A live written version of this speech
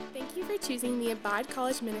choosing the Abide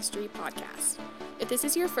College Ministry podcast. If this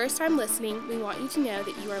is your first time listening, we want you to know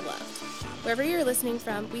that you are loved. Wherever you're listening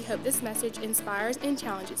from, we hope this message inspires and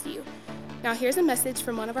challenges you. Now here's a message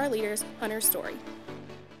from one of our leaders, Hunter Storey.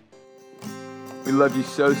 We love you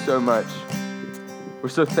so much. We're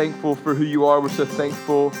so thankful for who you are. We're so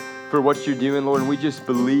thankful for what you're doing, Lord. And we just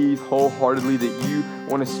believe wholeheartedly that you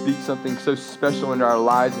want to speak something so special into our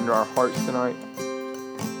lives, into our hearts tonight.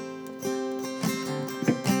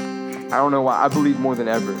 I don't know why. I believe more than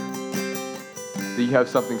ever that you have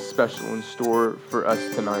something special in store for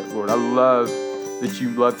us tonight, Lord. I love that you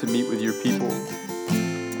love to meet with your people.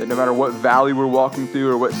 That no matter what valley we're walking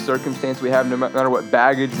through or what circumstance we have, no matter what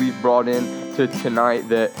baggage we've brought in to tonight,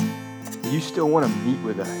 that you still want to meet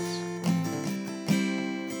with us.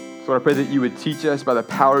 So Lord, I pray that you would teach us by the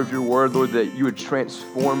power of your word, Lord, that you would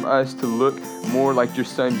transform us to look more like your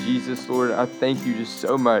son, Jesus, Lord. I thank you just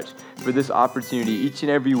so much for this opportunity each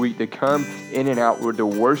and every week to come in and out, Lord, to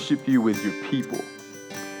worship you with your people.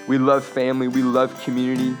 We love family. We love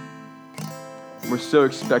community. We're so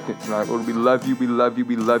expectant tonight, Lord. We love you. We love you.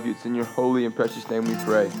 We love you. It's in your holy and precious name we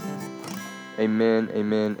pray. Amen,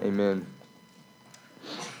 amen, amen.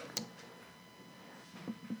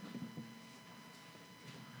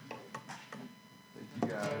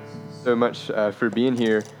 So much for being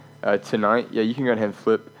here tonight. Yeah, you can go ahead and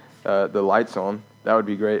flip the lights on. That would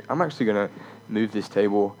be great. I'm actually going to move this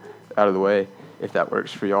table out of the way if that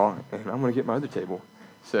works for y'all, and I'm going to get my other table.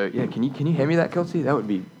 So, yeah, can you hand me that, Kelsey? That would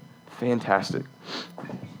be fantastic.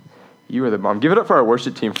 You are the bomb. Give it up for our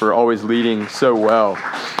worship team for always leading so well.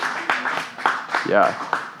 Yeah,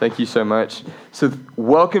 thank you so much. So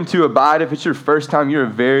welcome to Abide. If it's your first time, you're a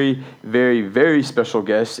very, very, very special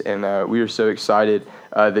guest, and we are so excited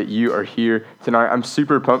that you are here tonight. I'm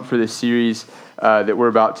super pumped for this series that we're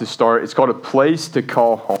about to start. It's called A Place to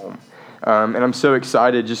Call Home. And I'm so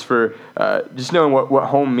excited just for just knowing what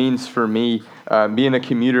home means for me. Being a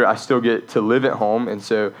commuter, I still get to live at home, and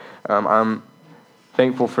so I'm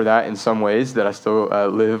thankful for that in some ways, that I still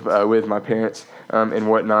live with my parents and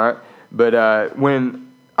whatnot. But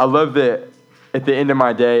when I love that at the end of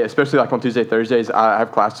my day, especially like on Tuesday, Thursdays, I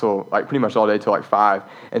have class till like pretty much all day till like 5.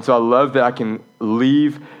 And so I love that I can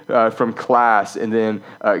leave from class and then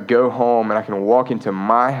go home, and I can walk into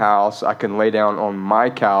my house. I can lay down on my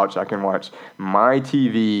couch. I can watch my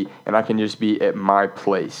TV, and I can just be at my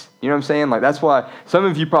place. You know what I'm saying? Like, that's why some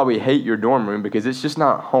of you probably hate your dorm room, because it's just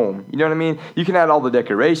not home. You know what I mean? You can add all the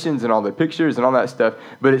decorations and all the pictures and all that stuff,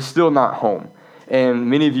 but it's still not home. And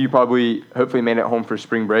many of you probably, hopefully, made it home for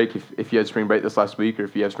spring break. If you had spring break this last week, or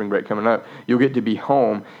if you have spring break coming up, you'll get to be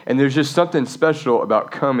home. And there's just something special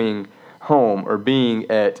about coming home or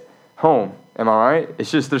being at home. Am I right?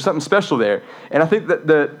 It's just, there's something special there. And I think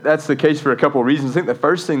that's the case for a couple of reasons. I think the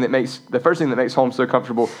first thing that makes home so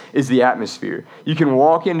comfortable is the atmosphere. You can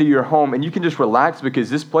walk into your home and you can just relax because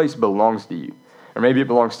this place belongs to you. Or maybe it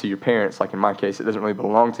belongs to your parents. Like in my case, it doesn't really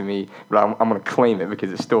belong to me, but I'm going to claim it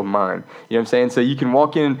because it's still mine. You know what I'm saying? So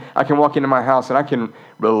I can walk into my house and I can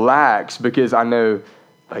relax because I know,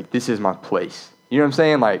 like, this is my place. You know what I'm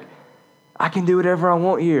saying? Like, I can do whatever I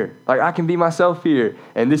want here. Like, I can be myself here.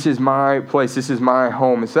 And this is my place. This is my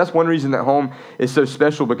home. And so that's one reason that home is so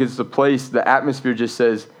special, because it's a place, the atmosphere just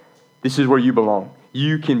says, this is where you belong.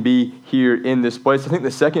 You can be here in this place. I think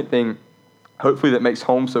the second thing, hopefully, that makes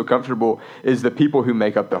home so comfortable is the people who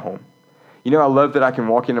make up the home. You know, I love that I can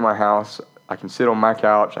walk into my house, I can sit on my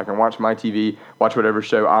couch, I can watch my TV, watch whatever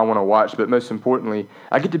show I want to watch, but most importantly,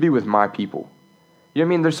 I get to be with my people. You know what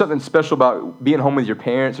I mean? There's something special about being home with your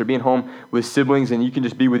parents or being home with siblings, and you can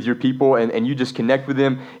just be with your people, and you just connect with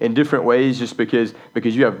them in different ways just because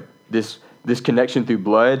you have this connection through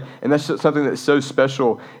blood, and that's something that's so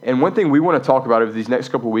special. And one thing we want to talk about over these next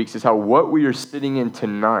couple of weeks is how what we are sitting in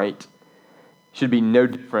tonight should be no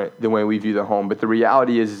different than the way we view the home. But the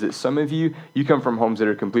reality is that some of you come from homes that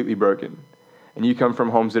are completely broken, and you come from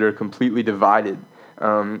homes that are completely divided.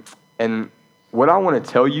 And what I want to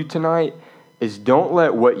tell you tonight is, don't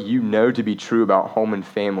let what you know to be true about home and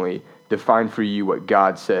family define for you what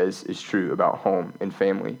God says is true about home and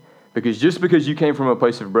family. Because just because you came from a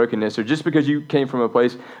place of brokenness, or just because you came from a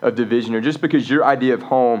place of division, or just because your idea of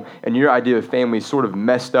home and your idea of family is sort of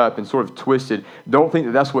messed up and sort of twisted, don't think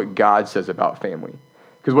that that's what God says about family.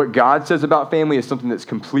 Because what God says about family is something that's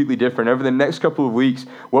completely different. Over the next couple of weeks,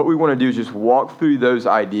 what we want to do is just walk through those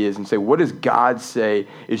ideas and say, what does God say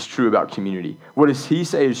is true about community? What does he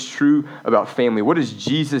say is true about family? What does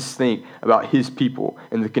Jesus think about his people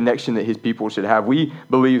and the connection that his people should have? We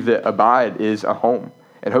believe that Abide is a home.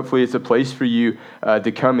 And hopefully it's a place for you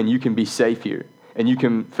to come and you can be safe here. and you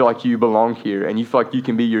can feel like you belong here, and you feel like you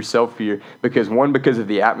can be yourself here because, one, because of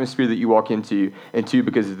the atmosphere that you walk into, and two,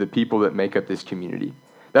 because of the people that make up this community.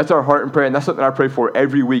 That's our heart and prayer, and that's something I pray for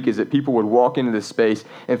every week, is that people would walk into this space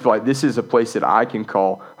and feel like this is a place that I can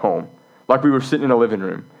call home, like we were sitting in a living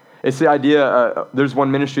room. It's the idea, there's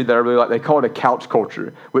one ministry that I really like, they call it a couch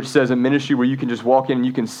culture, which says a ministry where you can just walk in and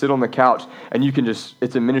you can sit on the couch, and you can just,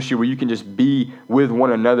 it's a ministry where you can just be with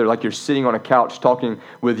one another, like you're sitting on a couch talking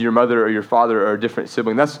with your mother or your father or a different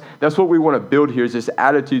sibling. That's what we want to build here, is this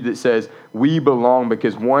attitude that says we belong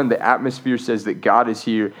because, one, the atmosphere says that God is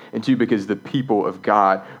here, and two, because the people of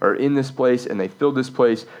God are in this place and they fill this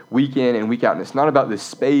place week in and week out. And it's not about this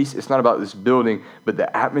space, it's not about this building, but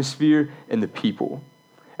the atmosphere and the people.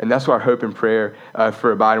 And that's our hope and prayer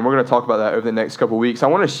for Abide. And we're going to talk about that over the next couple of weeks. I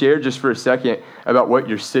want to share just for a second about what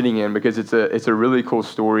you're sitting in, because it's a really cool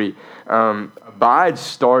story. Abide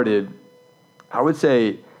started, I would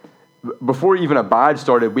say, before even Abide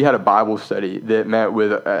started, we had a Bible study that met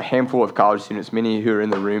with a handful of college students, many who are in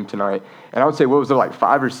the room tonight. And I would say, what was there, like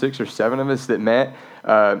 5 or 6 or 7 of us that met?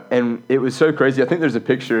 And it was so crazy. I think there's a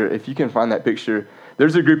picture, if you can find that picture.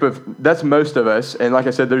 There's a group of, that's most of us, and like I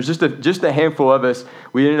said, there's just a handful of us.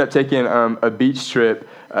 We ended up taking a beach trip.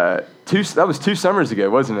 That was 2 summers ago,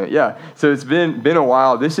 wasn't it? Yeah. So it's been a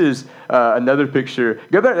while. This is another picture.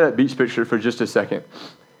 Go back to that beach picture for just a second.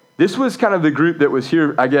 This was kind of the group that was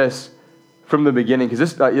here, I guess, from the beginning,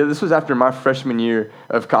 because this was after my freshman year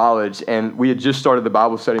of college, and we had just started the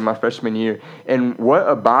Bible study my freshman year. And what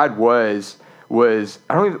Abide was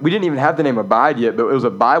we didn't even have the name Abide yet, but it was a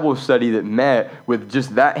Bible study that met with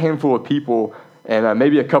just that handful of people and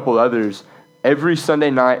maybe a couple others every Sunday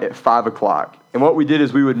night at 5 o'clock. And what we did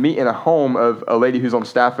is we would meet in a home of a lady who's on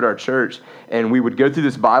staff at our church, and we would go through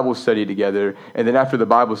this Bible study together. And then after the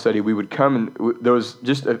Bible study, we would come, and there was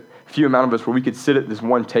just a few amount of us where we could sit at this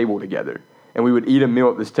one table together. And we would eat a meal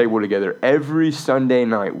at this table together every Sunday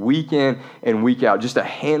night, week in and week out, just a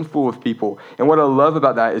handful of people. And what I love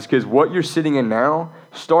about that is because what you're sitting in now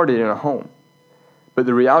started in a home. But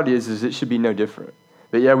the reality is it should be no different.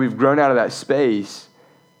 That, yeah, we've grown out of that space,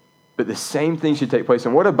 but the same thing should take place.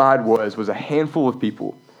 And what Abide was a handful of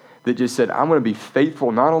people that just said, I'm going to be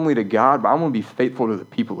faithful not only to God, but I'm going to be faithful to the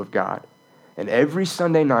people of God. And every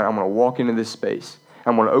Sunday night, I'm going to walk into this space.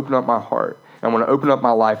 I'm going to open up my heart. I want to open up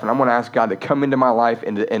my life, and I want to ask God to come into my life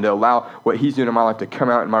and to allow what he's doing in my life to come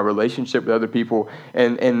out in my relationship with other people.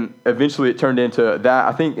 And eventually it turned into that.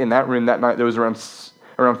 I think in that room that night there was around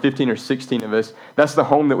 15 or 16 of us. That's the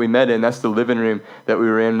home that we met in. That's the living room that we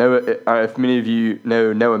were in. Noah, if many of you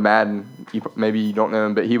know Noah Madden, maybe you don't know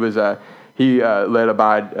him, but he led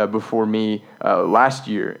Abide before me last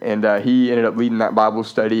year, and he ended up leading that Bible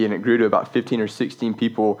study, and it grew to about 15 or 16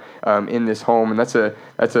 people in this home. And that's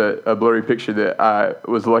a blurry picture that I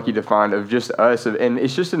was lucky to find of just us, and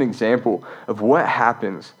it's just an example of what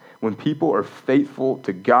happens when people are faithful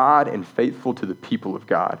to God and faithful to the people of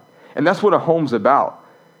God. And that's what a home's about.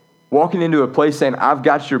 Walking into a place saying, I've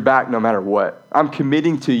got your back no matter what. I'm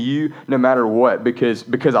committing to you no matter what because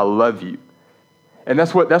I love you. And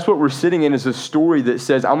that's what we're sitting in, is a story that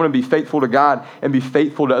says, I'm going to be faithful to God and be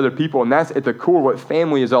faithful to other people. And that's at the core what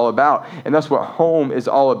family is all about. And that's what home is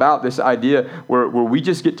all about, this idea where we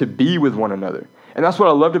just get to be with one another. And that's what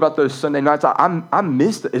I loved about those Sunday nights. I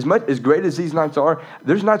missed, as great as these nights are,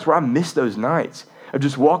 there's nights where I miss those nights of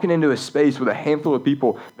just walking into a space with a handful of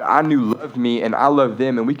people that I knew loved me and I loved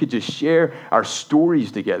them, and we could just share our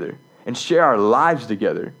stories together and share our lives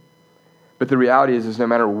together. But the reality is no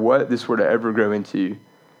matter what this were to ever grow into,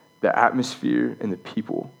 the atmosphere and the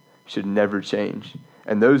people should never change.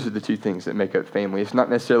 And those are the two things that make up family. It's not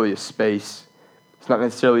necessarily a space. It's not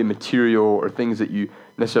necessarily material or things that you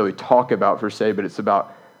necessarily talk about per se, but it's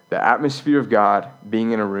about the atmosphere of God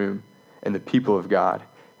being in a room and the people of God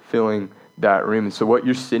filling that room. And so what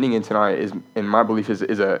you're sitting in tonight is, in my belief, is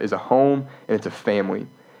a home, and it's a family.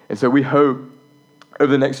 And so we hope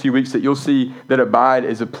over the next few weeks that you'll see that Abide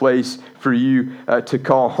is a place for you to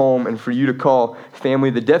call home and for you to call family.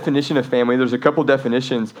 The definition of family, there's a couple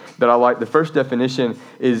definitions that I like. The first definition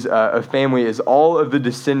is of family is all of the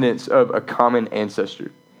descendants of a common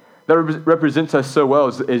ancestor. That represents us so well.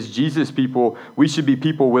 As Jesus people, we should be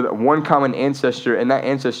people with one common ancestor, and that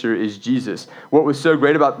ancestor is Jesus. What was so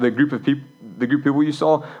great about the group of people you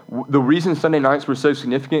saw, the reason Sunday nights were so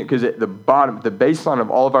significant, because at the bottom, the baseline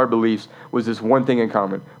of all of our beliefs was this one thing in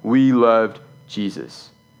common. We loved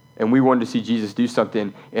Jesus. And we wanted to see Jesus do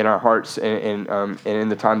something in our hearts and in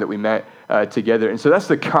the time that we met together. And so that's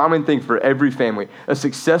the common thing for every family. A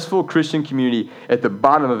successful Christian community, at the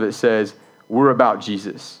bottom of it says, we're about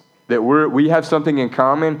Jesus. that we have something in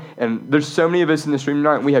common, and there's so many of us in this room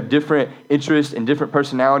tonight, and we have different interests and different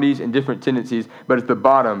personalities and different tendencies, but at the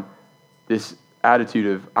bottom, this attitude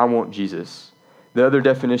of, I want Jesus. The other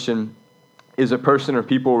definition is a person or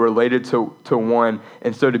people related to one,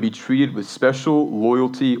 and so to be treated with special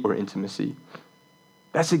loyalty or intimacy.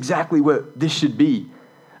 That's exactly what this should be.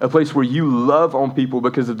 A place where you love on people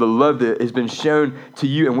because of the love that has been shown to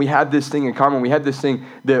you. And we have this thing in common. We have this thing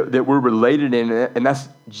that we're related in, and that's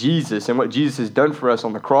Jesus and what Jesus has done for us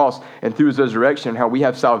on the cross and through his resurrection, and how we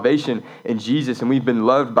have salvation in Jesus, and we've been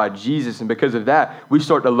loved by Jesus. And because of that, we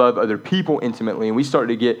start to love other people intimately, and we start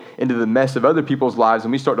to get into the mess of other people's lives,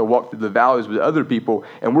 and we start to walk through the valleys with other people,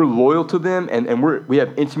 and we're loyal to them, and we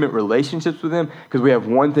have intimate relationships with them because we have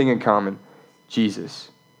one thing in common, Jesus.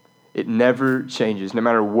 It never changes. No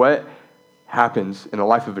matter what happens in the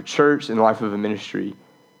life of a church, in the life of a ministry,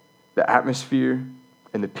 the atmosphere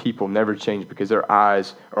and the people never change because their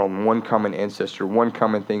eyes are on one common ancestor, one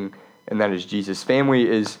common thing, and that is Jesus.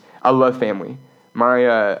 I love family.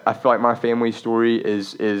 I feel like my family story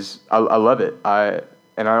I love it.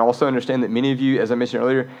 And I also understand that many of you, as I mentioned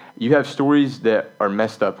earlier, you have stories that are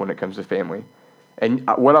messed up when it comes to family. And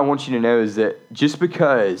what I want you to know is that just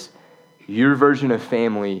because your version of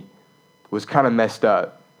family was kind of messed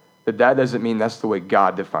up, that doesn't mean that's the way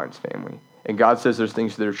God defines family. And God says there's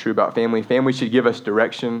things that are true about family. Family should give us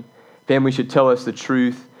direction. Family should tell us the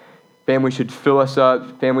truth. Family should fill us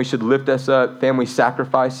up. Family should lift us up. Family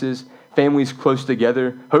sacrifices. Families close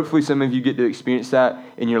together. Hopefully some of you get to experience that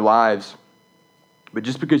in your lives. But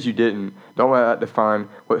just because you didn't, don't let that define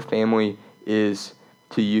what family is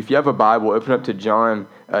to you. If you have a Bible, open up to John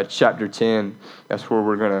chapter 10. That's where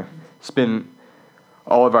we're going to spend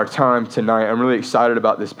all of our time tonight. I'm really excited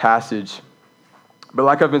about this passage. But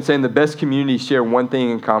like I've been saying, the best communities share one thing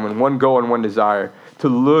in common, one goal and one desire, to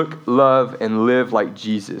look, love, and live like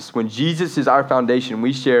Jesus. When Jesus is our foundation,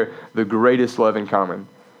 we share the greatest love in common.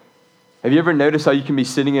 Have you ever noticed how you can be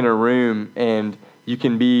sitting in a room and you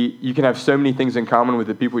can have so many things in common with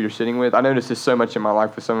the people you're sitting with? I notice this so much in my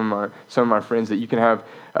life with some of my friends, that you can have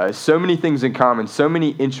so many things in common, so many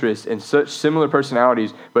interests, and such similar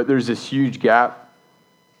personalities, but there's this huge gap.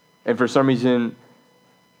 And for some reason,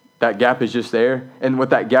 that gap is just there. And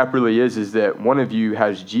what that gap really is that one of you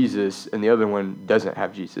has Jesus and the other one doesn't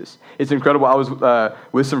have Jesus. It's incredible. I was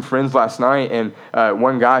with some friends last night, and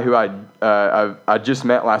one guy who I just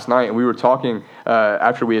met last night, and we were talking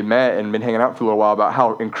after we had met and been hanging out for a little while about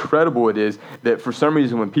how incredible it is that for some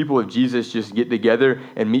reason when people of Jesus just get together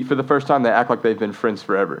and meet for the first time, they act like they've been friends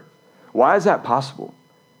forever. Why is that possible?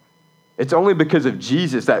 It's only because of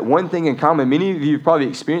Jesus, that one thing in common. Many of you have probably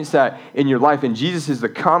experienced that in your life, and Jesus is the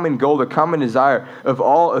common goal, the common desire of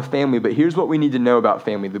all of family. But here's what we need to know about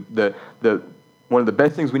family. One of the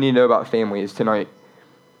best things we need to know about family is tonight.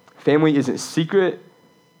 Family isn't secret,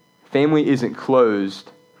 family isn't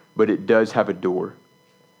closed, but it does have a door.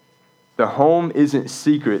 The home isn't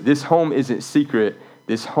secret. This home isn't secret.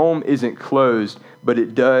 This home isn't closed, but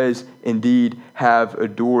it does indeed have a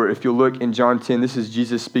door. If you'll look in John 10, this is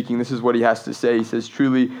Jesus speaking. This is what he has to say. He says,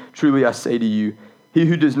 "Truly, truly, I say to you, he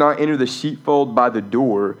who does not enter the sheepfold by the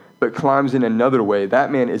door, but climbs in another way,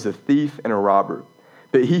 that man is a thief and a robber.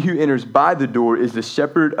 But he who enters by the door is the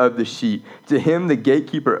shepherd of the sheep. To him the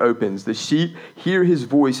gatekeeper opens. The sheep hear his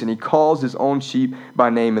voice, and he calls his own sheep by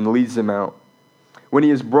name and leads them out. When he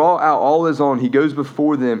has brought out all his own, he goes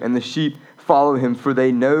before them, and the sheep follow him, for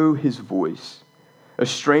they know his voice. A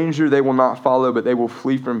stranger they will not follow, but they will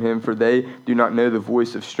flee from him, for they do not know the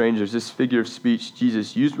voice of strangers." This figure of speech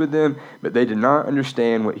Jesus used with them, but they did not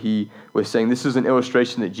understand what he was saying. This is an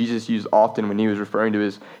illustration that Jesus used often when he was referring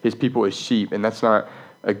to his people as sheep, and that's not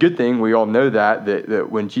a good thing. We all know that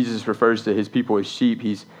when Jesus refers to his people as sheep,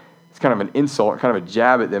 it's kind of an insult, kind of a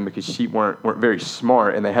jab at them, because sheep weren't very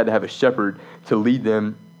smart, and they had to have a shepherd to lead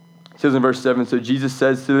them. It says in verse 7, "So Jesus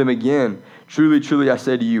says to them again, 'Truly, truly, I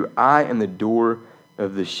say to you, I am the door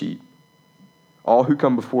of the sheep. All who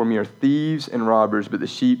come before me are thieves and robbers, but the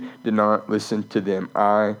sheep did not listen to them.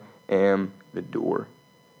 I am the door.'"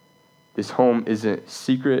 This home isn't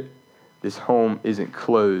secret. This home isn't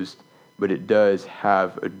closed, but it does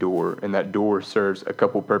have a door, and that door serves a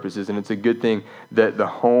couple purposes. And it's a good thing that the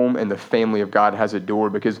home and the family of God has a door,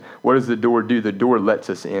 because what does the door do? The door lets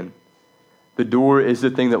us in. The door is the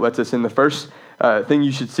thing that lets us in. The first thing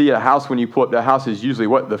you should see at a house when you pull up to a house is usually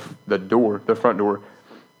what? The door, the front door.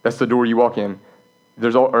 That's the door you walk in.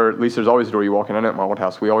 Or at least there's always a door you walk in. I know at my old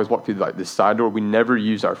house, we always walk through this side door. We never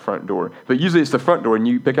use our front door. But usually it's the front door, and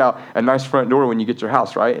you pick out a nice front door when you get your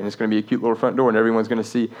house, right? And it's going to be a cute little front door, and everyone's going to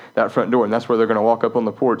see that front door, and that's where they're going to walk up on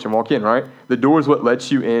the porch and walk in, right? The door is what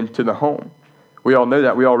lets you into the home. We all know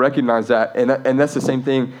that. We all recognize that. And that's the same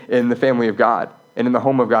thing in the family of God and in the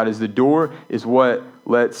home of God, is the door is what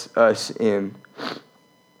lets us in.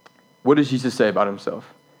 What does Jesus say about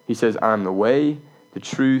himself? He says, I am the way, the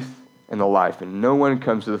truth, and the life, and no one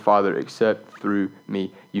comes to the Father except through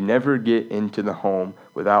me. You never get into the home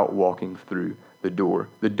without walking through the door.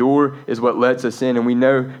 The door is what lets us in, and we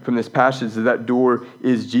know from this passage that that door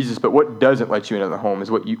is Jesus. But what doesn't let you into the home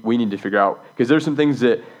is what we need to figure out, because there's some things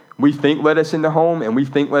that we think let us into home, and we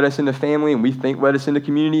think let us into family, and we think let us into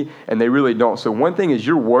community, and they really don't. So one thing is,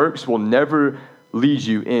 your works will never lead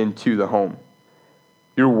you into the home.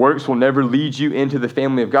 Your works will never lead you into the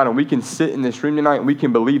family of God. And we can sit in this room tonight and we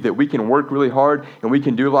can believe that we can work really hard and we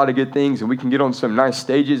can do a lot of good things and we can get on some nice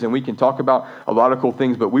stages and we can talk about a lot of cool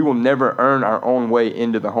things, but we will never earn our own way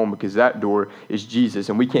into the home, because that door is Jesus.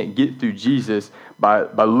 And we can't get through Jesus by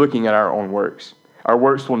looking at our own works. Our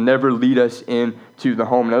works will never lead us into the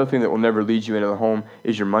home. Another thing that will never lead you into the home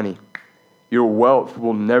is your money. Your wealth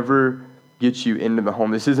will never get you into the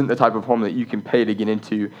home. This isn't the type of home that you can pay to get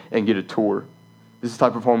into and get a tour. This is the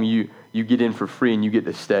type of home you get in for free and you get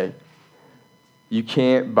to stay. You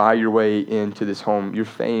can't buy your way into this home. Your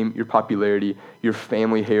fame, your popularity, your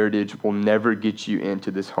family heritage will never get you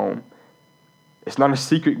into this home. It's not a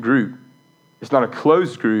secret group. It's not a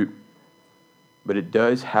closed group, but it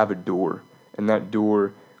does have a door. And that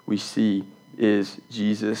door we see is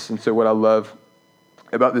Jesus. And so what I love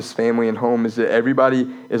about this family and home is that everybody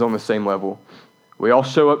is on the same level. We all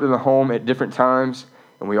show up to the home at different times,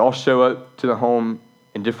 and we all show up to the home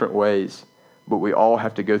in different ways, but we all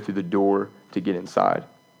have to go through the door to get inside.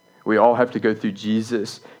 We all have to go through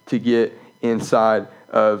Jesus to get inside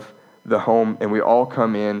of the home, and we all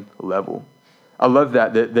come in level. I love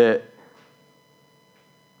that the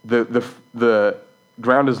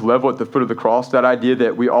ground is level at the foot of the cross. That idea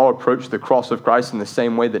that we all approach the cross of Christ in the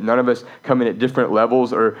same way, that none of us come in at different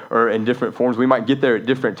levels or in different forms. We might get there at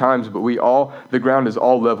different times, but the ground is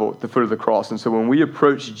all level at the foot of the cross. And so when we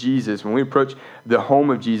approach Jesus, when we approach the home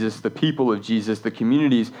of Jesus, the people of Jesus, the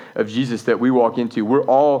communities of Jesus that we walk into, we're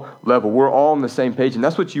all level. We're all on the same page. And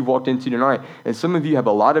that's what you walked into tonight. And some of you have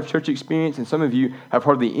a lot of church experience, and some of you have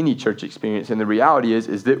hardly any church experience. And the reality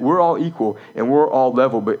is that we're all equal and we're all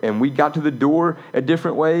level. And we got to the door at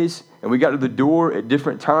different ways, and we got to the door at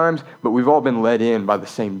different times, but we've all been led in by the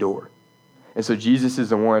same door. And so Jesus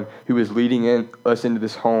is the one who is leading us into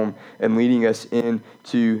this home and leading us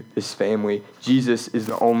into this family. Jesus is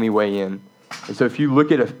the only way in. And so if you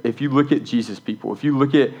look at Jesus, people, if you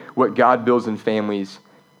look at what God builds in families,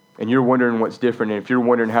 and you're wondering what's different, and if you're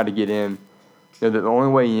wondering how to get in, know that the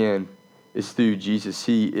only way in is through Jesus.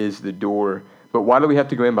 He is the door. But why do we have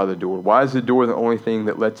to go in by the door? Why is the door the only thing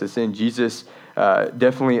that lets us in? Jesus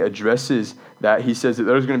definitely addresses that. He says that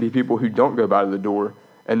there's going to be people who don't go by the door,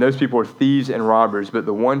 and those people are thieves and robbers, but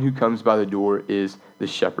the one who comes by the door is the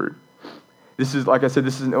shepherd. This is, like I said,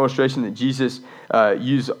 this is an illustration that Jesus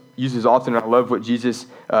uses often. I love what Jesus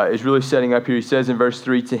is really setting up here. He says in verse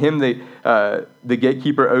 3, to him the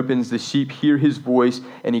gatekeeper opens, the sheep hear his voice,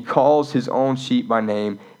 and he calls his own sheep by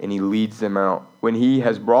name, and he leads them out. When he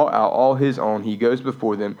has brought out all his own, he goes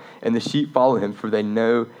before them, and the sheep follow him, for they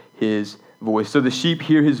know his voice. So the sheep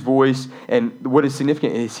hear his voice, and what is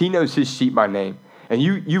significant is he knows his sheep by name. And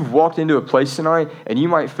you've walked into a place tonight, and you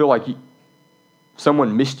might feel like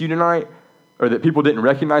someone missed you tonight, or that people didn't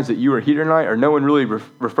recognize that you were here tonight, or no one really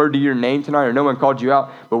referred to your name tonight, or no one called you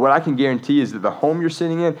out. But what I can guarantee is that the home you're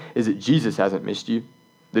sitting in is that Jesus hasn't missed you.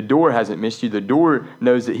 The door hasn't missed you. The door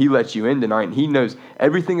knows that he lets you in tonight, and he knows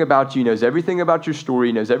everything about you. He knows everything about your story.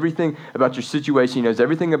 He knows everything about your situation. He knows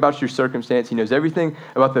everything about your circumstance. He knows everything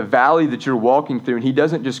about the valley that you're walking through, and he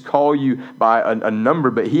doesn't just call you by a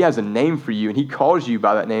number, but he has a name for you, and he calls you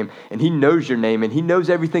by that name, and he knows your name, and he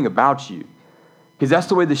knows everything about you. Because that's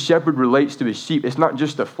the way the shepherd relates to his sheep. It's not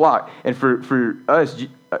just a flock. And for us,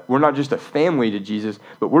 we're not just a family to Jesus,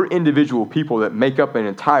 but we're individual people that make up an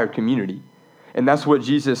entire community. And that's what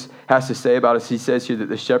Jesus has to say about us. He says here that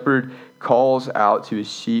the shepherd calls out to his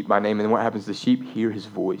sheep by name. And what happens? The sheep hear his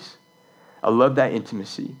voice. I love that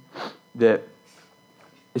intimacy. That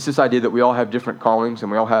it's this idea that we all have different callings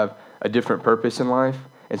and we all have a different purpose in life.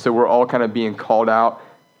 And so we're all kind of being called out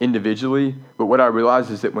individually, but what I realize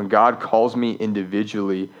is that when God calls me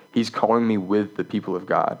individually, he's calling me with the people of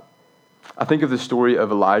God. I think of the story of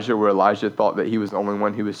Elijah, where Elijah thought that he was the only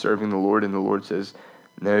one who was serving the Lord, and the Lord says,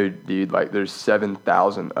 no, dude, like there's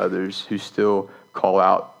 7,000 others who still call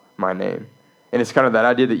out my name. And it's kind of that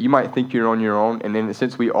idea that you might think you're on your own, and in a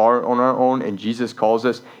sense we are on our own, and Jesus calls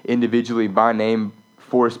us individually by name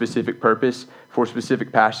for a specific purpose, for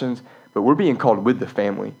specific passions, but we're being called with the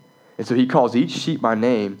family. And so he calls each sheep by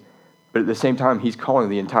name But at the same time, he's calling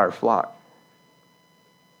the entire flock.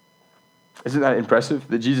 Isn't that impressive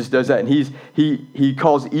that Jesus does that? And he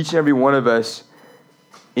calls each and every one of us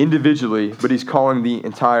individually, but he's calling the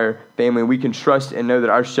entire family. And we can trust and know that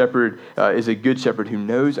our shepherd is a good shepherd who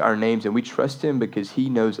knows our names, and we trust him because he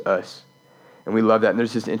knows us. And we love that. And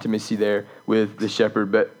there's this intimacy there with the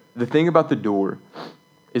shepherd. But the thing about the door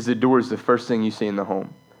is the first thing you see in the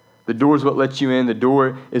home. The door is what lets you in. The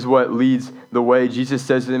door is what leads the way. Jesus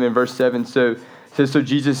says to them in verse 7, so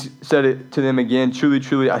Jesus said it to them again, truly,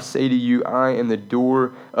 truly, I say to you, I am the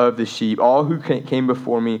door of the sheep. All who came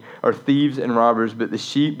before me are thieves and robbers, but the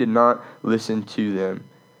sheep did not listen to them.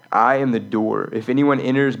 I am the door. If anyone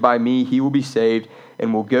enters by me, he will be saved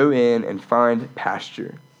and will go in and find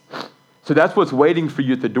pasture. So that's what's waiting for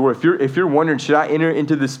you at the door. If you're wondering, should I enter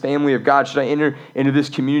into this family of God? Should I enter into this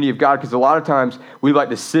community of God? Because a lot of times we like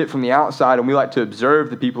to sit from the outside and we like to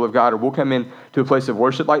observe the people of God, or we'll come in to a place of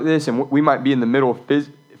worship like this and we might be in the middle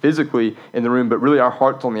physically in the room, but really our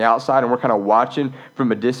heart's on the outside and we're kind of watching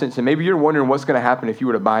from a distance. And maybe you're wondering what's going to happen if you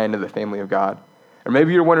were to buy into the family of God. Or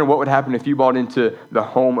maybe you're wondering what would happen if you bought into the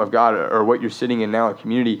home of God, or what you're sitting in now, a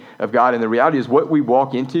community of God. And the reality is what we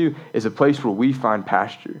walk into is a place where we find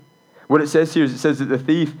pasture. What it says here is it says that the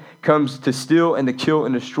thief comes to steal and to kill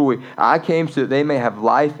and destroy. I came so that they may have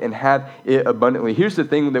life and have it abundantly. Here's the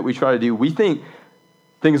thing that we try to do. We think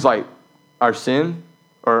things like our sin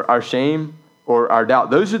or our shame or our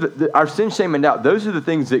doubt, those are our sin, shame, and doubt. Those are the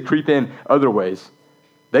things that creep in other ways.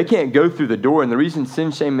 They can't go through the door, and the reason sin,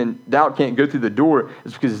 shame, and doubt can't go through the door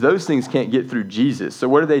is because those things can't get through Jesus. So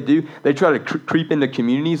what do? They try to creep into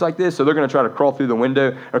communities like this, so they're going to try to crawl through the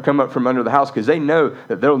window or come up from under the house because they know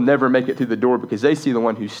that they'll never make it through the door because they see the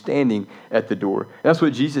one who's standing at the door. And that's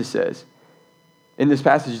what Jesus says. In this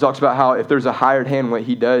passage, he talks about how if there's a hired hand, what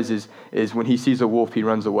he does is when he sees a wolf, he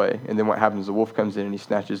runs away. And then what happens, the wolf comes in and he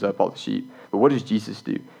snatches up all the sheep. But what does Jesus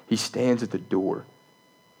do? He stands at the door.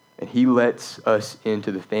 And he lets us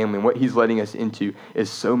into the family. And what he's letting us into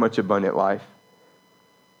is so much abundant life.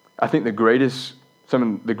 I think some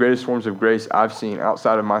of the greatest forms of grace I've seen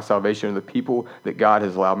outside of my salvation are the people that God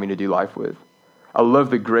has allowed me to do life with. I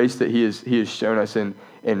love the grace that he has shown us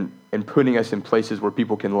in putting us in places where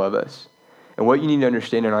people can love us. And what you need to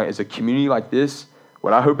understand tonight is a community like this,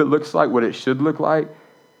 what I hope it looks like, what it should look like,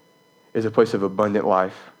 is a place of abundant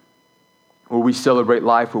life. Where we celebrate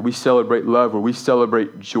life, where we celebrate love, where we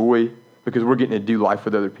celebrate joy, because we're getting to do life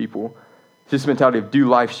with other people. It's this mentality of do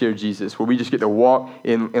life, share Jesus, where we just get to walk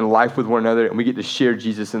in life with one another, and we get to share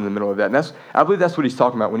Jesus in the middle of that. And I believe that's what he's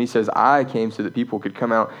talking about when he says, I came so that people could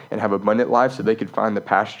come out and have abundant life so they could find the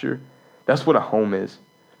pasture. That's what a home is.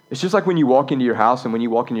 It's just like when you walk into your house, and when you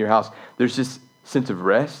walk into your house, there's this sense of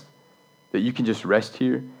rest, that you can just rest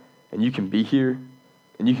here, and you can be here,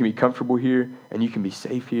 and you can be comfortable here, and you can be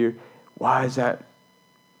safe here. Why is that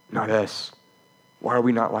not us? Why are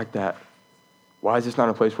we not like that? Why is this not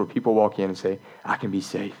a place where people walk in and say, I can be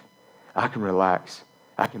safe, I can relax,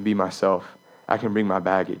 I can be myself, I can bring my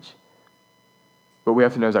baggage? But we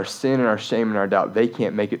have to know is our sin and our shame and our doubt, they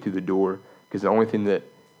can't make it through the door, because the only thing that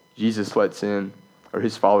Jesus lets in are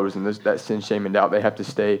his followers, and that sin, shame, and doubt, they have to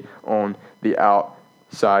stay on the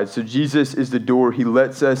outside. So Jesus is the door. He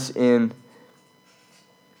lets us in.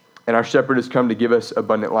 And our shepherd has come to give us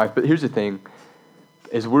abundant life. But here's the thing,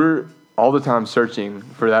 is we're all the time searching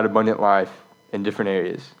for that abundant life in different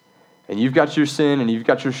areas. And you've got your sin, and you've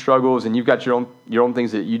got your struggles, and you've got your own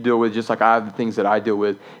things that you deal with, just like I have the things that I deal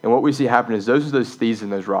with. And what we see happen is those are those thieves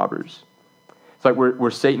and those robbers. It's like where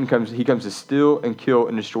Satan comes, he comes to steal and kill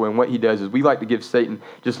and destroy. And what he does is we like to give Satan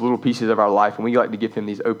just little pieces of our life, and we like to give him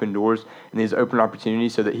these open doors and these open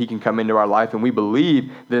opportunities so that he can come into our life. And we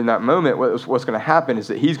believe that in that moment, what's going to happen is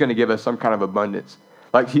that he's going to give us some kind of abundance.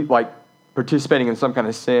 Like participating in some kind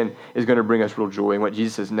of sin is going to bring us real joy. And what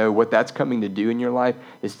Jesus says, no, what that's coming to do in your life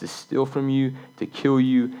is to steal from you, to kill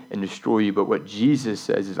you, and destroy you. But what Jesus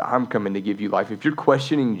says is, I'm coming to give you life. If you're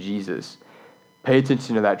questioning Jesus, pay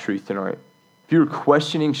attention to that truth tonight. If you're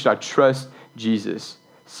questioning, should I trust Jesus?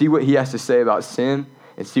 See what he has to say about sin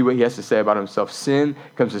and see what he has to say about himself. Sin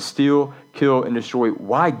comes to steal, kill, and destroy.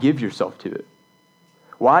 Why give yourself to it?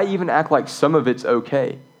 Why even act like some of it's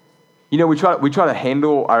okay? You know, we try to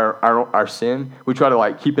handle our sin. We try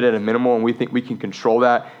to keep it at a minimal, and we think we can control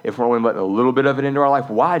that if we're only letting a little bit of it into our life.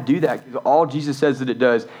 Why do that? Because all Jesus says that it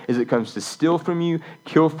does is it comes to steal from you,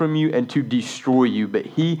 kill from you, and to destroy you. But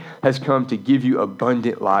he has come to give you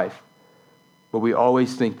abundant life. But we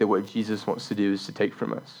always think that what Jesus wants to do is to take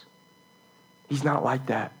from us. He's not like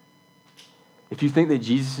that. If you think that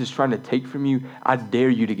Jesus is trying to take from you, I dare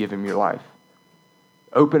you to give him your life.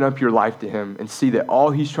 Open up your life to him and see that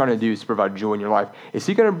all he's trying to do is provide joy in your life. Is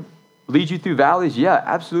he going to lead you through valleys? Yeah,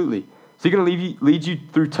 absolutely. Is he going to lead you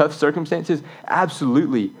through tough circumstances?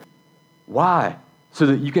 Absolutely. Why? So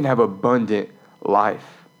that you can have abundant life.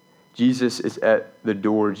 Jesus is at the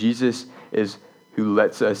door. Jesus is who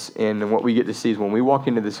lets us in. And what we get to see is when we walk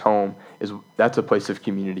into this home, that's a place of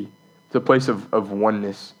community. It's a place of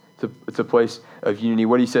oneness. It's a place of unity.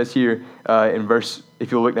 What he says here in verse,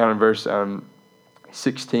 if you'll look down in verse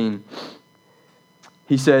 16,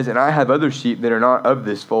 he says, and I have other sheep that are not of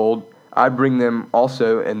this fold. I bring them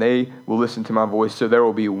also, and they will listen to my voice. So there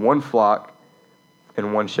will be one flock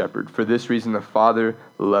and one shepherd. For this reason, the Father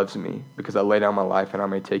loves me, because I lay down my life and I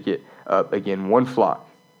may take it up again. One flock.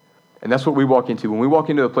 And that's what we walk into. When we walk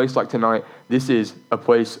into a place like tonight, this is a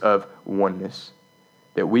place of oneness.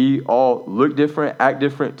 That we all look different, act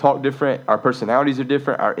different, talk different. Our personalities are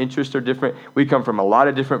different. Our interests are different. We come from a lot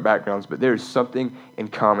of different backgrounds, but there is something in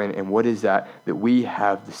common. And what is that? That we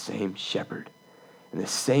have the same shepherd. And the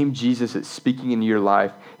same Jesus that's speaking into your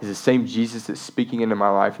life is the same Jesus that's speaking into my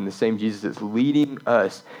life, and the same Jesus that's leading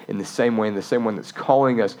us in the same way, and the same one that's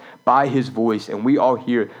calling us by his voice. And we all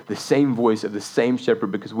hear the same voice of the same shepherd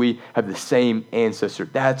because we have the same ancestor.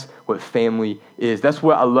 That's what family is. That's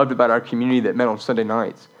what I loved about our community that met on Sunday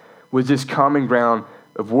nights, was this common ground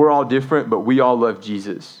of we're all different, but we all love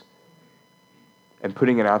Jesus. And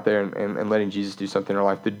putting it out there and letting Jesus do something in our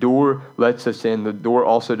life. The door lets us in. The door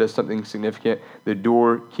also does something significant. The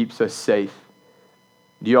door keeps us safe.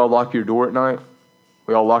 Do you all lock your door at night?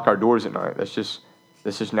 We all lock our doors at night. That's just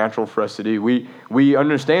natural for us to do. We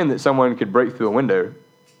understand that someone could break through a window,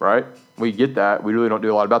 right? We get that. We really don't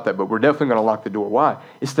do a lot about that, but we're definitely going to lock the door. Why?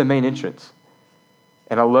 It's the main entrance.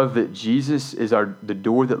 And I love that Jesus is the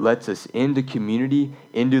door that lets us into community,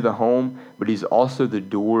 into the home, but he's also the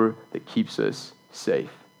door that keeps us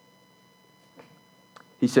safe.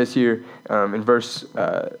 He says here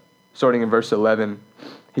starting in verse 11,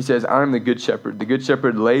 he says, I am the good shepherd. The good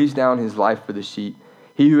shepherd lays down his life for the sheep.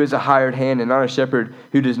 He who is a hired hand and not a shepherd,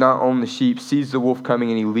 who does not own the sheep, sees the wolf coming,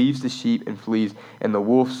 and he leaves the sheep and flees, and the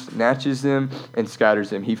wolf snatches them and scatters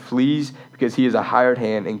them. He flees because he is a hired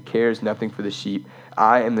hand and cares nothing for the sheep.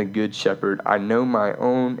 I am the good shepherd. I know my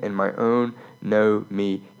own, and my own know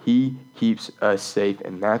me. He keeps us safe,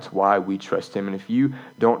 and that's why we trust him. And if you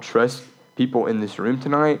don't trust people in this room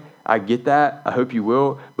tonight, I get that. I hope you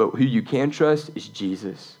will. But who you can trust is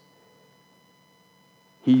Jesus.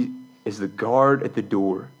 He is the guard at the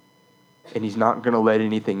door, and he's not going to let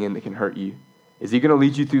anything in that can hurt you. Is he going to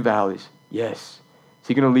lead you through valleys? Yes. Is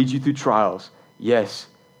he going to lead you through trials? Yes.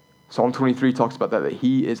 Psalm 23 talks about that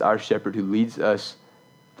he is our shepherd who leads us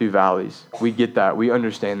through valleys. We get that. We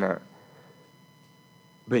understand that.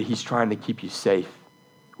 But he's trying to keep you safe.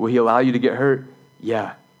 Will he allow you to get hurt?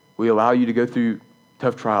 Yeah. Will he allow you to go through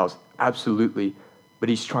tough trials? Absolutely. But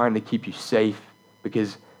he's trying to keep you safe,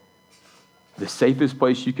 because the safest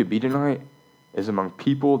place you could be tonight is among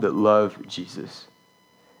people that love Jesus.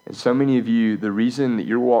 And so many of you, the reason that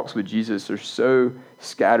your walks with Jesus are so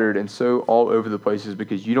scattered and so all over the place is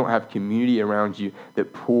because you don't have community around you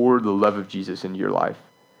that pour the love of Jesus into your life.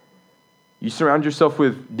 You surround yourself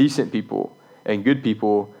with decent people and good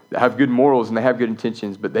people that have good morals and they have good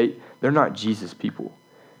intentions, but they're not Jesus people.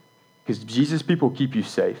 Because Jesus people keep you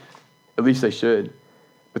safe. At least they should.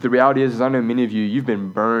 But the reality is I know many of you, you've been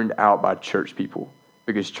burned out by church people,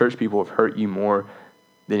 because church people have hurt you more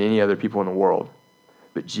than any other people in the world.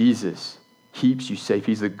 But Jesus keeps you safe.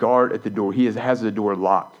 He's the guard at the door. He has the door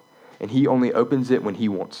locked. And he only opens it when he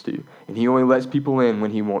wants to. And he only lets people in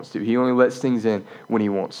when he wants to. He only lets things in when he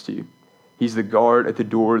wants to. He's the guard at the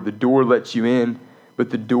door. The door lets you in, but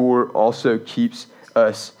the door also keeps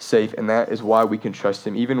us safe. And that is why we can trust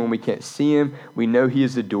him. Even when we can't see him, we know he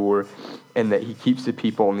is the door and that he keeps the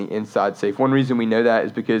people on the inside safe. One reason we know that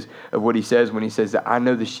is because of what he says when he says that I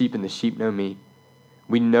know the sheep and the sheep know me.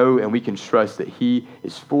 We know and we can trust that he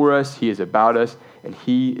is for us, he is about us, and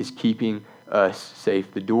he is keeping us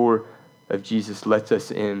safe. The door of Jesus lets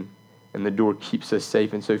us in, and the door keeps us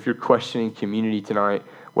safe. And so if you're questioning community tonight,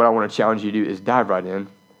 what I want to challenge you to do is dive right in.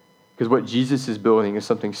 Because what Jesus is building is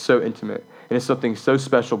something so intimate, and it's something so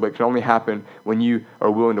special, but it can only happen when you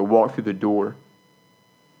are willing to walk through the door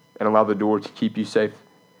and allow the door to keep you safe.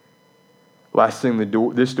 Last thing,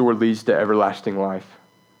 this door leads to everlasting life.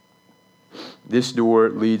 This door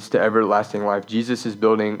leads to everlasting life. Jesus is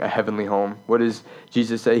building a heavenly home. What does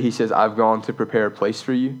Jesus say? He says, I've gone to prepare a place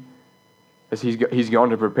for you. As he's gone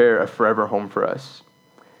to prepare a forever home for us.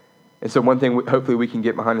 And so one thing hopefully we can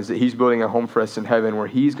get behind is that he's building a home for us in heaven where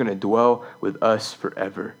he's going to dwell with us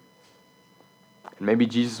forever. And maybe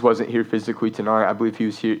Jesus wasn't here physically tonight. I believe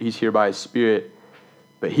he's here by his Spirit.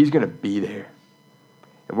 But he's going to be there.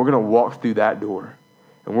 And we're going to walk through that door.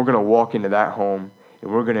 And we're going to walk into that home,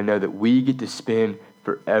 and we're going to know that we get to spend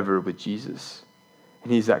forever with Jesus.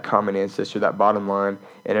 And he's that common ancestor, that bottom line,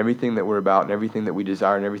 and everything that we're about, and everything that we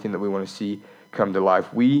desire, and everything that we want to see come to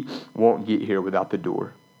life. We won't get here without the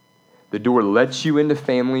door. The door lets you into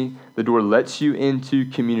family. The door lets you into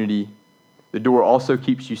community. The door also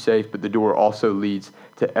keeps you safe, but the door also leads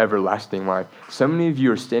to everlasting life. So many of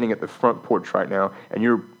you are standing at the front porch right now, and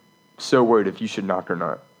you're so worried if you should knock or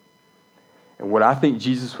not. And what I think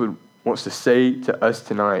Jesus wants to say to us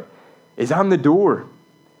tonight is, I'm the door.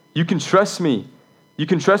 You can trust me. You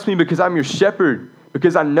can trust me because I'm your shepherd,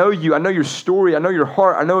 because I know you. I know your story. I know your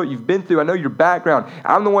heart. I know what you've been through. I know your background.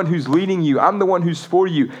 I'm the one who's leading you. I'm the one who's for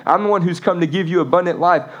you. I'm the one who's come to give you abundant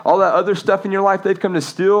life. All that other stuff in your life, they've come to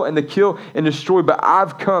steal and to kill and destroy, but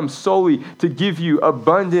I've come solely to give you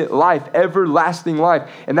abundant life, everlasting life.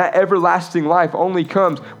 And that everlasting life only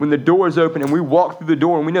comes when the door is open and we walk through the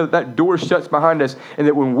door and we know that that door shuts behind us, and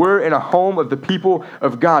that when we're in a home of the people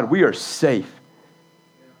of God, we are safe.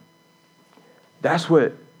 That's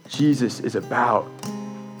what Jesus is about.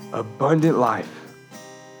 Abundant life.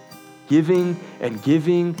 Giving and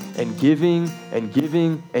giving and giving and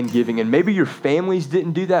giving and giving. And maybe your families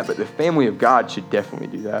didn't do that, but the family of God should definitely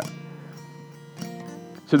do that.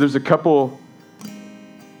 So there's a couple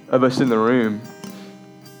of us in the room,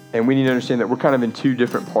 and we need to understand that we're kind of in two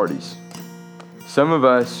different parties. Some of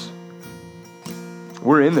us,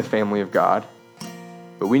 we're in the family of God,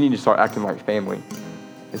 but we need to start acting like family.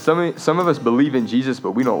 And some of us believe in Jesus,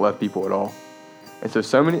 but we don't love people at all. And so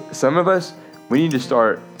some of us, we need to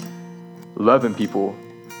start loving people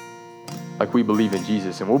like we believe in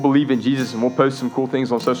Jesus. And we'll believe in Jesus and we'll post some cool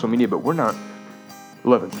things on social media, but we're not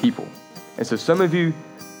loving people. And so some of you,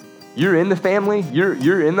 you're in the family,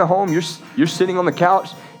 you're in the home, you're sitting on the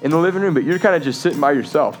couch in the living room, but you're kind of just sitting by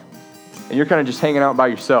yourself. And you're kind of just hanging out by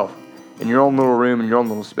yourself in your own little room, in your own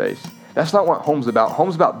little space. That's not what home's about.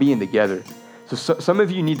 Home's about being together. So some of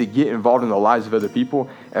you need to get involved in the lives of other people.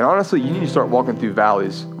 And honestly, you need to start walking through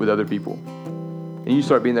valleys with other people. And you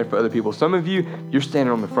start being there for other people. Some of you, you're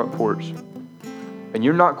standing on the front porch. And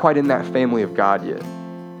you're not quite in that family of God yet.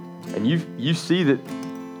 And you see that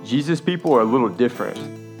Jesus people are a little different.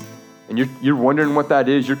 And you're wondering what that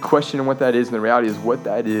is. You're questioning what that is. And the reality is what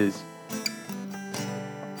that is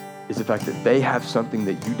the fact that they have something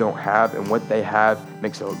that you don't have. And what they have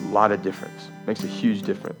makes a lot of difference. Makes a huge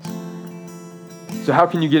difference. So how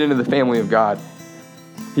can you get into the family of God?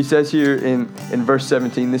 He says here in verse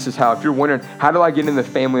 17, this is how. If you're wondering, how do I get in the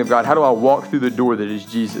family of God? How do I walk through the door that is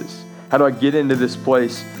Jesus? How do I get into this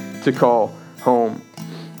place to call home?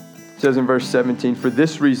 It says in verse 17, for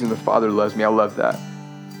this reason the Father loves me. I love that.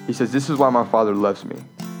 He says, this is why my Father loves me.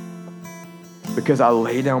 Because I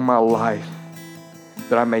lay down my life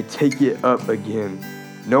that I may take it up again.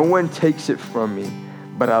 No one takes it from me,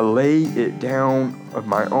 but I lay it down of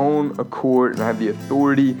my own accord, and I have the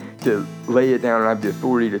authority to lay it down, and I have the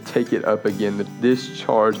authority to take it up again. This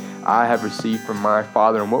charge I have received from my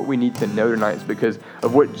Father. And what we need to know tonight is because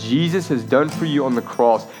of what Jesus has done for you on the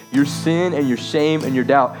cross, your sin and your shame and your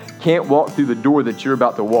doubt can't walk through the door that you're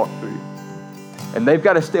about to walk through. And they've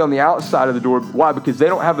got to stay on the outside of the door. Why? Because they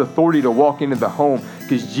don't have the authority to walk into the home,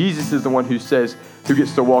 because Jesus is the one who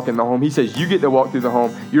gets to walk in the home. He says, you get to walk through the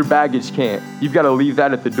home. Your baggage can't. You've got to leave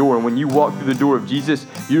that at the door. And when you walk through the door of Jesus,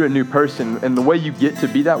 you're a new person. And the way you get to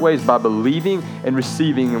be that way is by believing and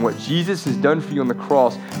receiving in what Jesus has done for you on the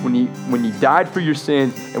cross when he died for your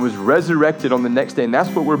sins and was resurrected on the next day. And that's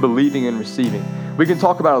what we're believing and receiving. We can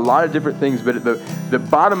talk about a lot of different things, but the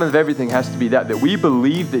bottom of everything has to be that we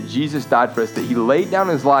believe that Jesus died for us, that he laid down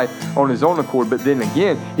his life on his own accord, but then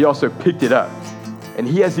again, he also picked it up. And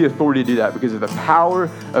he has the authority to do that because of the power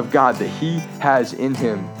of God that he has in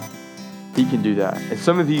him. He can do that. And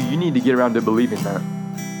some of you need to get around to believing that.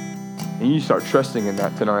 And you start trusting in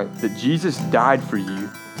that tonight, that Jesus died for you.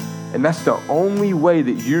 And that's the only way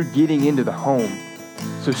that you're getting into the home.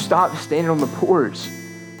 So stop standing on the porch.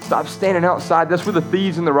 Stop standing outside. That's where the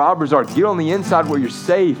thieves and the robbers are. Get on the inside where you're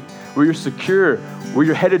safe, where you're secure, where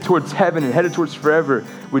you're headed towards heaven and headed towards forever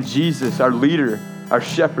with Jesus, our leader, our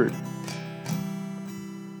shepherd.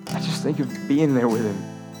 I just think of being there with him.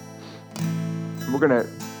 And we're going to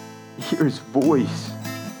hear his voice,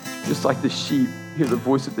 just like the sheep hear the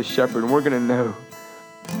voice of the shepherd, and we're going to know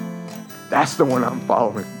that's the one I'm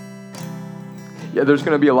following. Yeah, there's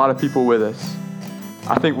going to be a lot of people with us.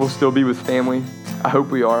 I think we'll still be with family. I hope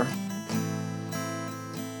we are.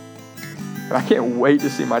 And I can't wait to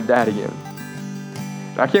see my dad again.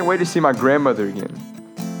 And I can't wait to see my grandmother again.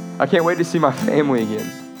 I can't wait to see my family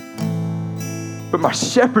again. But my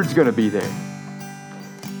shepherd's going to be there.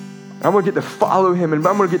 And I'm going to get to follow him, and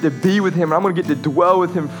I'm going to get to be with him, and I'm going to get to dwell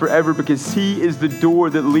with him forever because he is the door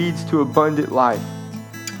that leads to abundant life.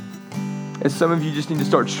 And some of you just need to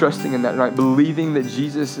start trusting in that tonight, believing that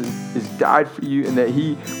Jesus has died for you and that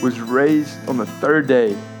he was raised on the third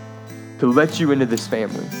day to let you into this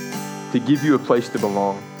family, to give you a place to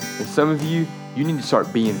belong. And some of you, you need to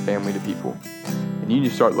start being family to people. And you need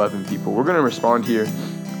to start loving people. We're going to respond here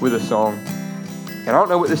with a song. And I don't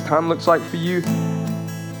know what this time looks like for you,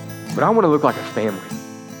 but I want to look like a family.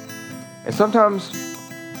 And sometimes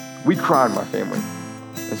we cry in my family.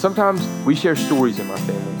 And sometimes we share stories in my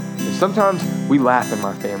family. And sometimes we laugh in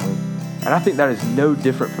my family. And I think that is no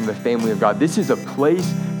different from the family of God. This is a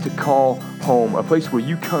place to call home, a place where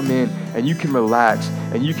you come in and you can relax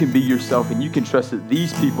and you can be yourself and you can trust that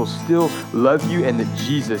these people still love you and that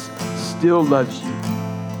Jesus still loves you.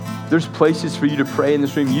 There's places for you to pray in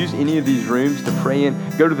this room. Use any of these rooms to pray in.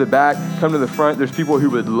 Go to the back, come to the front. There's people who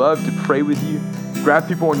would love to pray with you. Grab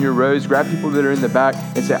people on your rows, grab people that are in the back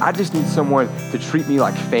and say, I just need someone to treat me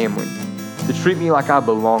like family, to treat me like I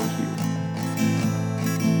belong here.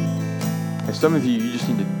 And some of you, you just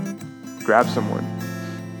need to grab someone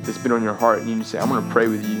that's been on your heart and you need to say, I'm going to pray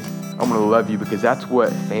with you. I'm going to love you because that's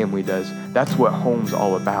what family does. That's what home's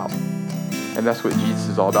all about. And that's what Jesus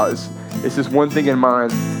is all about. It's this one thing in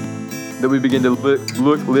mind that we begin to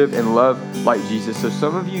look, live, and love like Jesus. So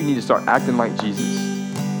some of you need to start acting like Jesus.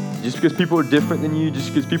 Just because people are different than you, just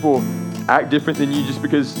because people act different than you, just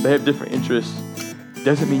because they have different interests,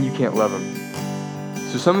 doesn't mean you can't love them.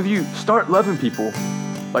 So some of you, start loving people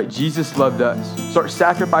like Jesus loved us. Start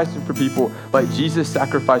sacrificing for people like Jesus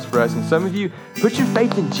sacrificed for us. And some of you, put your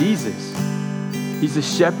faith in Jesus. He's the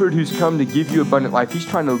shepherd who's come to give you abundant life. He's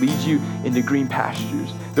trying to lead you into green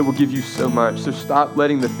pastures that will give you so much. So stop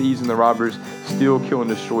letting the thieves and the robbers steal, kill, and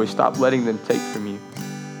destroy. Stop letting them take from you.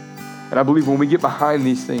 And I believe when we get behind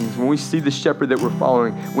these things, when we see the shepherd that we're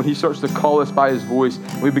following, when he starts to call us by his voice,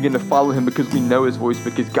 we begin to follow him because we know his voice,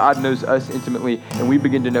 because God knows us intimately, and we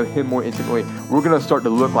begin to know him more intimately, we're going to start to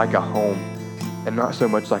look like a home and not so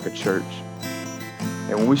much like a church.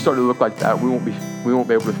 And when we start to look like that, we won't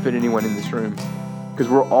be able to fit anyone in this room because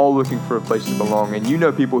we're all looking for a place to belong. And you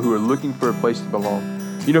know people who are looking for a place to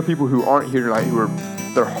belong. You know people who aren't here tonight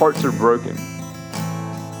their hearts are broken.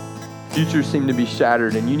 Futures seem to be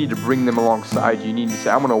shattered, and you need to bring them alongside you. You need to say,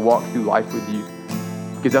 I'm going to walk through life with you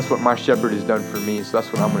because that's what my shepherd has done for me, so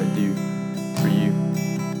that's what I'm going to do for you.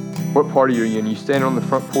 What party are you in? You standing on the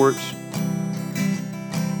front porch,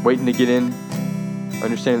 waiting to get in,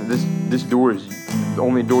 understand that this door is the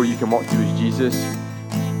only door you can walk through is Jesus?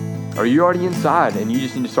 Or are you already inside, and you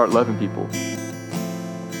just need to start loving people?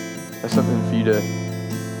 That's something for you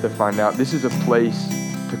to find out. This is a place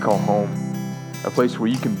to call home. A place where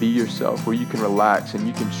you can be yourself, where you can relax and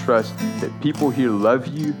you can trust that people here love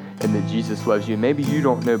you and that Jesus loves you. And maybe you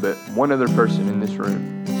don't know, but one other person in this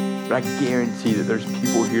room. But I guarantee that there's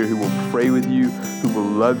people here who will pray with you, who will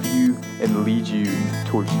love you and lead you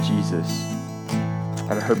towards Jesus.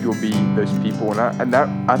 And I hope you'll be those people. And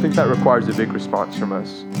I think that requires a big response from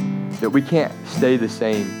us. That we can't stay the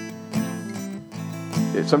same.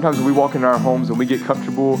 Sometimes we walk in our homes and we get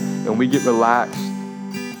comfortable and we get relaxed.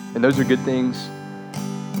 And those are good things.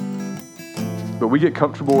 But we get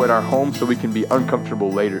comfortable in our home so we can be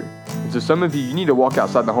uncomfortable later. And so some of you need to walk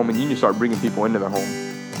outside the home and you need to start bringing people into the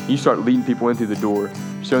home. You start leading people in through the door,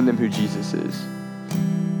 showing them who Jesus is.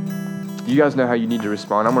 You guys know how you need to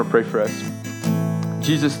respond. I'm going to pray for us.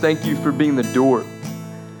 Jesus, thank you for being the door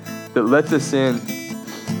that lets us in,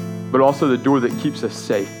 but also the door that keeps us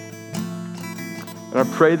safe. And I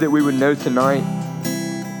pray that we would know tonight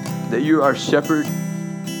that you are our shepherd.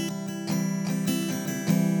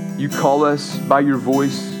 You call us by your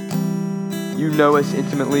voice. You know us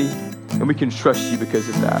intimately, and we can trust you because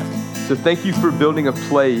of that. So thank you for building a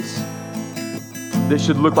place that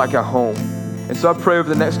should look like a home. And so I pray over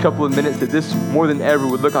the next couple of minutes that this more than ever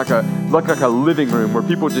would look like a living room where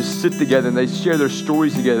people just sit together and they share their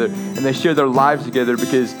stories together and they share their lives together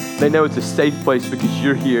because they know it's a safe place because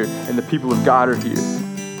you're here and the people of God are here.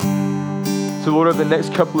 So Lord, over the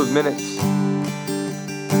next couple of minutes,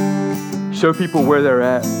 show people where they're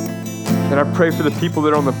at. And I pray for the people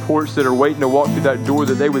that are on the porch that are waiting to walk through that door,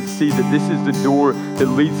 that they would see that this is the door that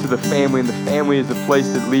leads to the family, and the family is the place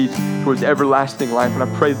that leads towards everlasting life. And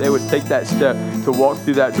I pray that they would take that step to walk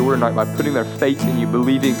through that door tonight by putting their faith in you,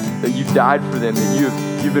 believing that you died for them,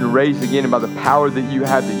 that you've been raised again, and by the power that you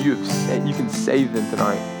have, that you can save them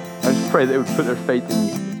tonight. I just pray that they would put their faith in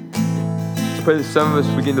you. I pray that some of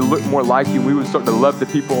us begin to look more like you, and we would start to love the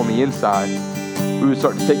people on the inside. We would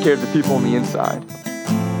start to take care of the people on the inside.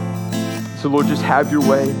 So Lord, just have your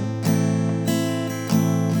way.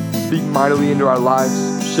 speak mightily into our lives.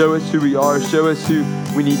 Show us who we are. Show us who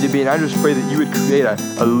we need to be. And I just pray that you would create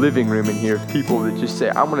a living room in here of people that just say,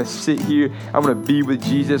 I want to sit here. I want to be with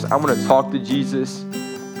Jesus. I want to talk to Jesus.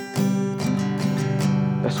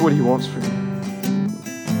 That's what he wants from you.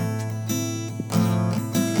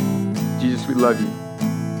 Jesus, we love you.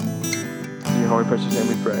 In your holy precious name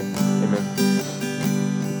we pray. Amen.